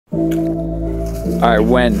All right,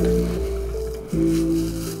 when?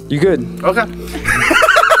 You good? Okay.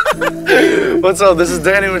 What's up? This is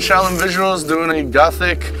Danny with Shalom Visuals doing a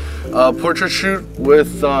Gothic portrait shoot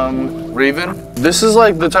with Raven. This is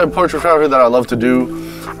like the type of portrait photography that I love to do.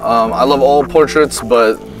 I love all portraits,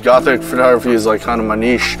 but Gothic photography is like kind of my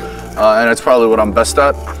niche, and it's probably what I'm best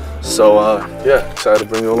at. So yeah, excited to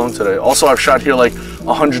bring you along today. Also, I've shot here like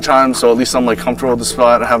 100 times, so at least I'm like comfortable with the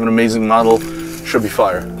spot. I have an amazing model. Should be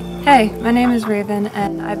fire. Hey, my name is Raven,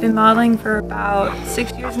 and I've been modeling for about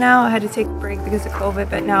 6 years now. I had to take a break because of COVID,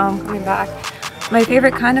 but now I'm coming back. My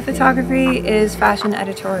favorite kind of photography is fashion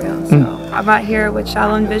editorial. So I'm out here with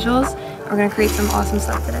Shalom Visuals. We're gonna create some awesome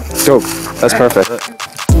stuff today. Dope. That's perfect.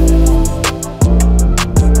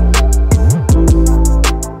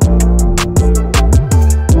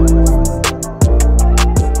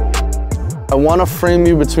 I want to frame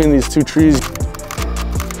you between these two trees.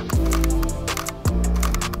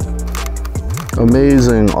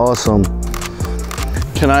 Amazing, awesome.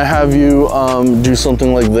 Can I have you do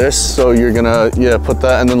something like this? So you're gonna, yeah, put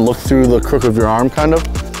that and then look through the crook of your arm, kind of.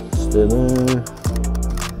 Stay there.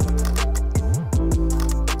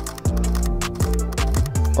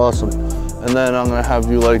 Awesome. And then I'm gonna have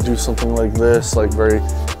you like do something like this, like very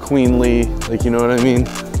queenly, like, you know what I mean?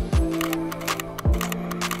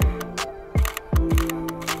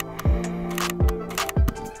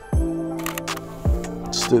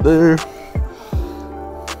 Stay there.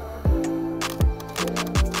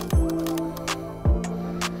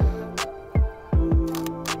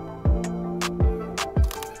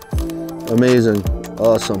 Amazing,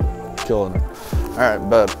 awesome, killing it. All right,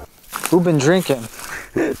 bud. Who been drinking?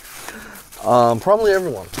 Probably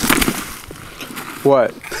everyone.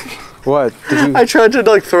 What? What? Did you? I tried to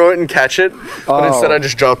like throw it and catch it, but instead I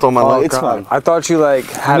just dropped on my leg. It's fine. I thought you like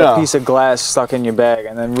had a piece of glass stuck in your bag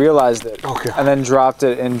and then realized it, and then dropped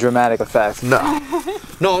it in dramatic effect. No,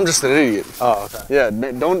 no, I'm just an idiot. Oh, okay. Yeah,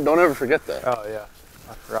 don't ever forget that. Oh yeah,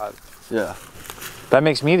 I forgot. Yeah. That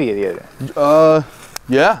makes me the idiot.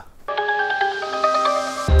 Yeah.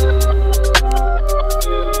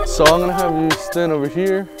 So I'm gonna have you stand over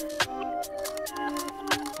here.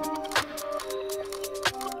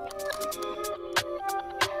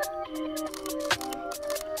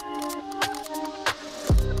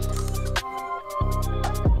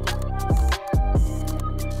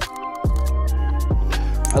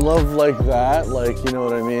 I love like that, like, you know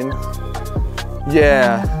what I mean?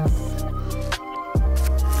 Yeah.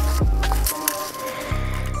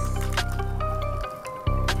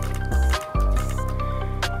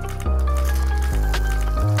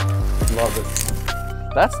 Love it.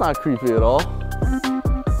 That's not creepy at all.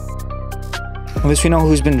 At least we know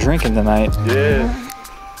who's been drinking tonight. Yeah.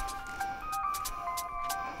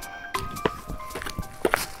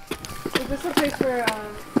 Is this a place for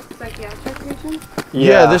psychiatric patients?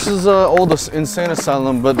 Yeah, this is old insane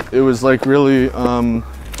asylum, but it was like really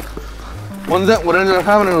what ended up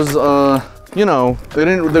happening was you know,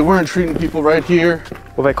 they weren't treating people right here.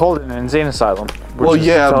 Well, they called it an insane asylum. Which well,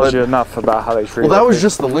 yeah, tells but you enough about how they treat. Well, that was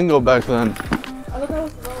just the lingo back then.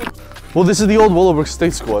 Well, this is the old Willowbrook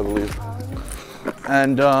State School, I believe.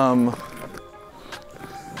 And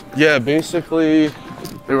yeah, basically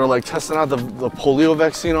they were like testing out the polio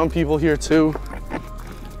vaccine on people here too,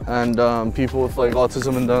 and people with like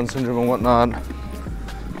autism and Down syndrome and whatnot.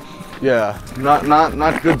 Yeah,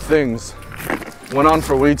 not good things. Went on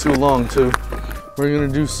for way too long too. We're gonna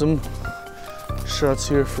do some shots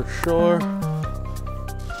here for sure.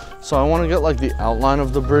 So I want to get like the outline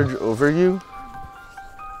of the bridge over you,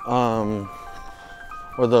 or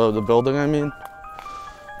the building, I mean.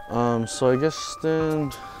 So I guess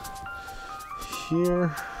stand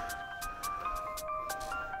here.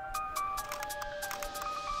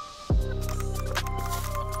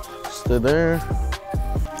 Stay there.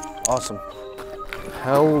 Awesome.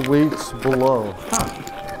 Hell waits below. Huh.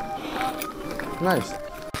 Nice.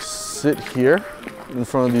 Sit here in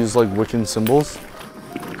front of these like Wiccan symbols.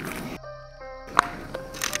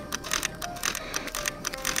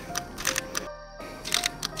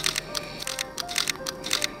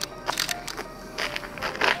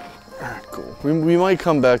 Alright, cool. We might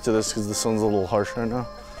come back to this because the sun's a little harsh right now.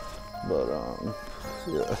 But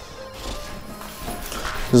yeah.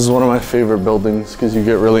 This is one of my favorite buildings because you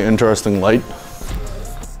get really interesting light.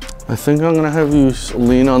 I think I'm gonna have you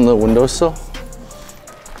lean on the windowsill.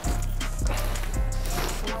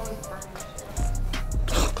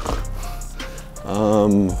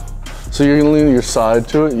 So you're gonna lean your side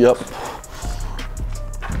to it? Yep.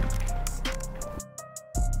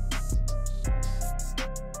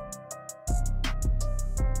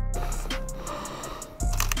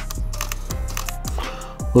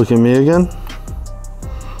 Look at me again.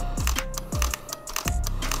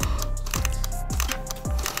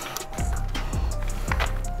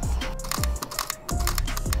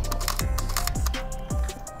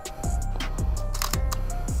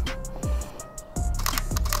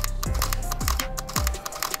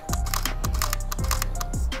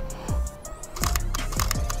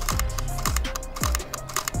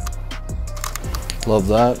 Love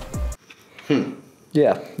that.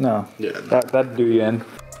 Yeah, no. Yeah. That'd do you in.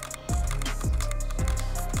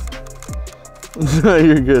 No,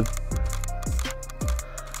 you're good.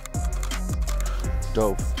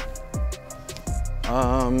 Dope.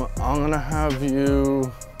 I'm gonna have you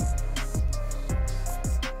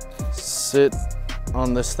sit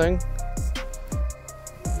on this thing.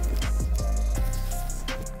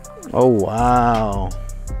 Oh wow.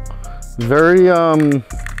 Very elven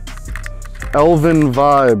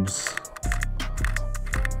vibes.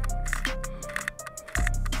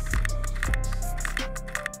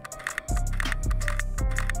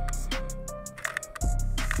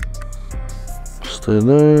 Stay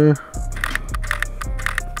there.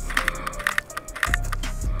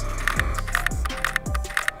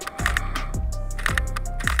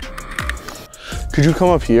 Could you come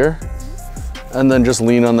up here and then just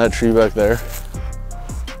lean on that tree back there?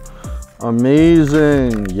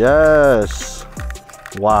 Amazing, yes.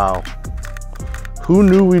 Wow. Who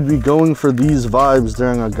knew we'd be going for these vibes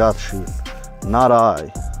during a goth shoot? Not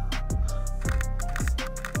I.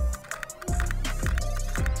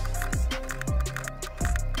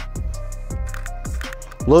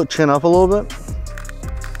 Look, chin up a little bit.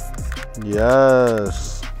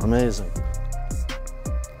 Yes, amazing.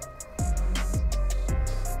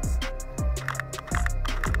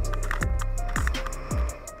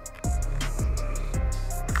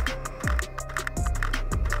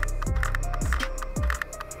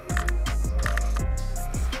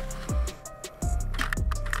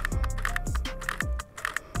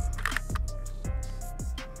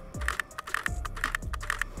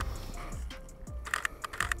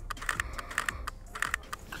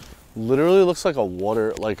 Literally looks like a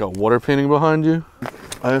water painting behind you.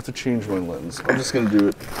 I have to change my lens. I'm just gonna do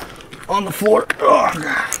it on the floor. Oh,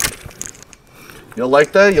 you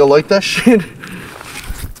like that? You like that shit?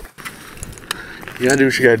 You gotta do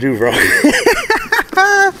what you gotta do, bro.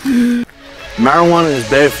 Marijuana is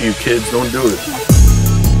bad for you, kids. Don't do it.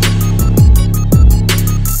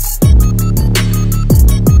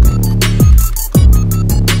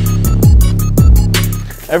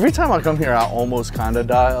 Every time I come here, I almost kind of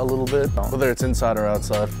die a little bit, whether it's inside or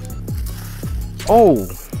outside. Oh,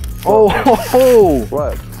 oh.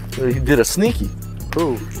 What? He did a sneaky.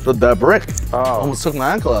 Who? That brick. Oh. Almost took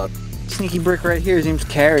my ankle out. Sneaky brick right here. His name's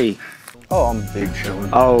Carrie. Oh, I'm big chilling.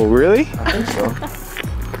 Oh, really? I think so.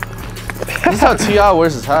 This is how T.I.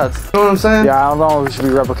 wears his hats. You know what I'm saying? Yeah, I don't know if we should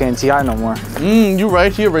be replicating T.I. no more. You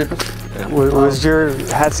right here, rapist. Was your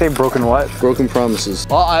hat say broken what? Broken promises.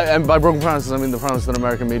 Well, and by broken promises, I mean the promise that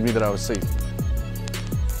America made me that I was safe.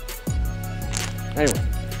 Anyway.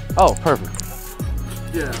 Oh, perfect.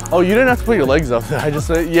 Yeah. Oh, you didn't have to put your legs up. I just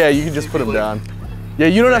said, yeah, you can just put them down. Yeah,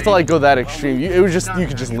 you don't have to like go that extreme. It was just, you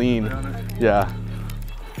could just lean. Yeah.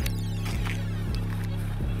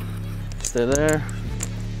 Stay there.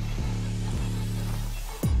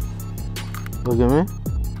 Look at me.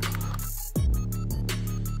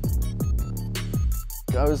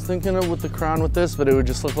 I was thinking of with the crown with this, but it would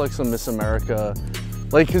just look like some Miss America.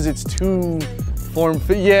 Like, cause it's too form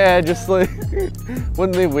fit. Yeah, just like,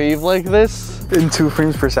 when they wave like this. In 2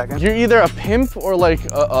 frames per second? You're either a pimp or like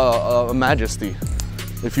a majesty,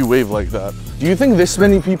 if you wave like that. Do you think this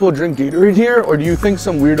many people drink Gatorade here, or do you think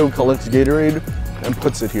some weirdo collects Gatorade and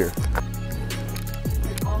puts it here?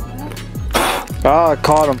 Ah, I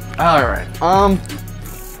caught him. All right.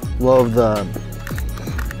 Love that.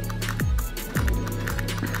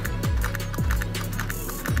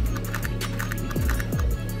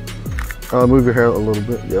 Move your hair a little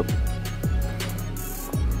bit, yep.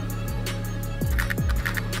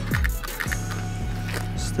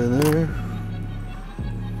 Stay there.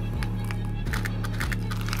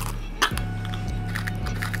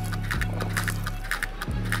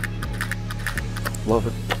 Love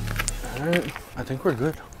it. All right, I think we're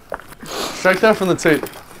good. Strike that from the tape.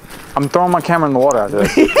 I'm throwing my camera in the water after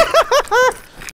this.